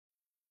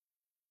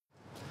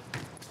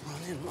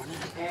and running.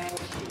 And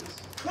cheese.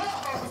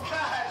 Oh,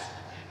 gosh.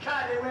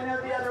 God, they went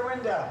out the other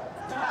window.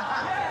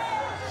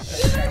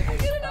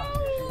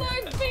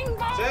 Like ping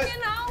pong, Set. you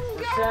know,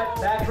 go. Set.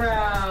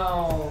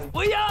 Background.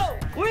 We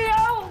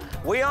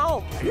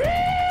all.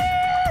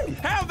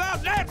 How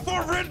about that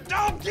for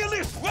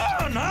ridiculous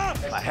fun, huh?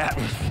 My hat.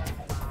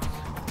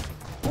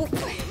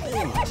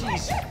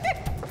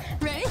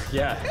 Ready?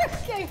 Yeah.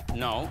 Okay.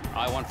 No,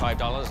 I want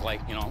 $5,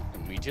 like, you know,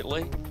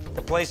 immediately.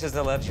 The places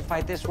that let you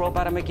fight this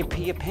robot to make you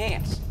pee your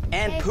pants.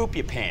 And poop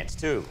your pants,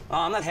 too. Oh,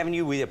 I'm not having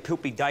you with a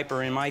poopy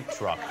diaper in my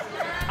truck.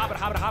 Hobbit,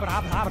 hobbit, hobbit,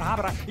 hobbit, hobbit,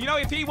 hobbit. You know,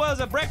 if he was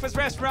a breakfast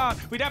restaurant,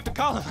 we'd have to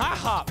call him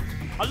IHOP.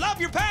 I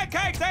love your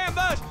pancakes,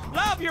 Ambush.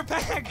 Love your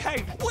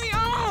pancakes. We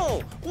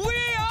all,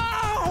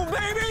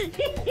 baby.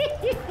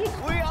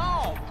 We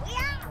all.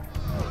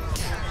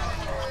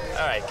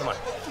 All right, come on.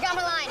 Got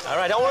my line. All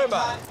right, don't worry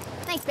about it.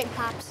 Thanks, Big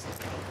Pops.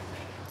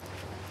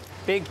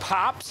 Big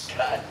Pops?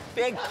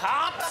 Big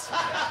Pops?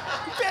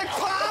 Big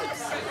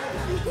Pops?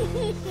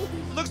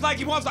 Looks like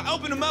he wants to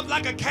open him up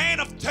like a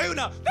can of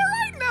tuna.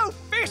 There ain't no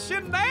fish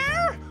in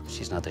there.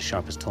 She's not the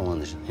sharpest tool in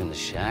the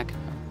shack.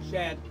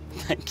 Shad.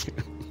 Thank you.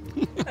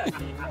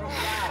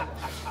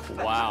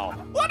 Wow.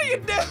 What are you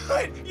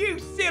doing? You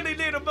silly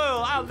little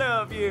bull. I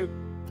love you.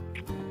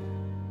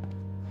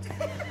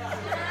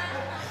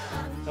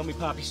 Tell me,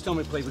 Poppy,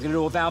 stomach please. We're gonna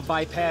do a valve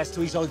bypass to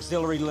his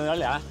auxiliary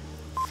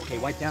Okay,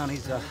 wipe down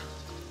his,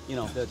 you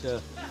know,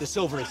 the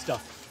silvery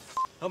stuff.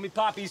 Help me,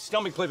 Poppy,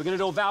 stomach please. We're gonna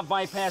do a valve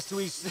bypass to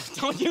his...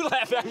 Don't you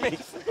laugh at me.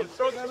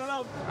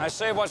 I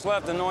say what's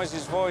left of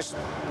Noisy's voice.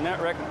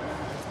 Net record.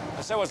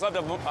 I say what's left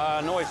of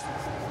Noise.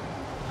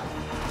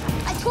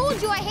 I told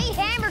you I hate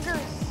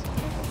hamburgers.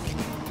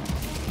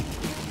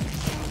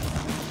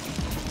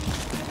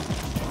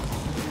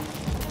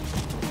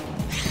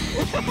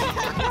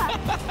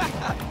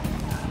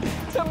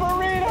 It's a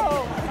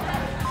burrito!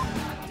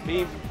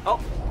 Beam. Oh,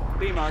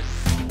 beam mark.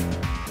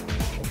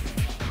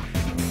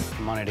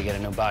 Money to get a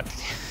new butt.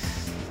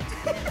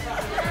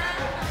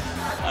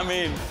 I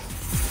mean...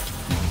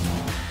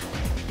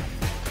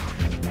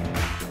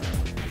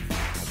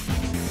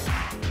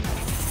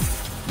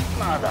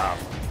 Mother.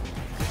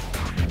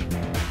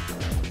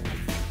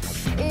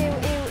 Ew,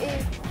 ew, ew.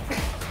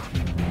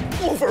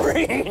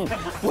 Wolverine!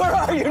 Where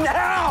are you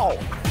now?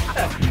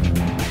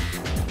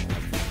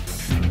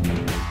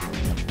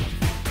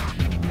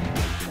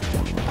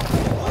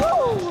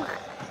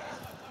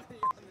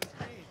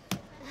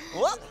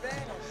 What?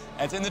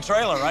 That's in the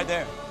trailer right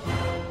there.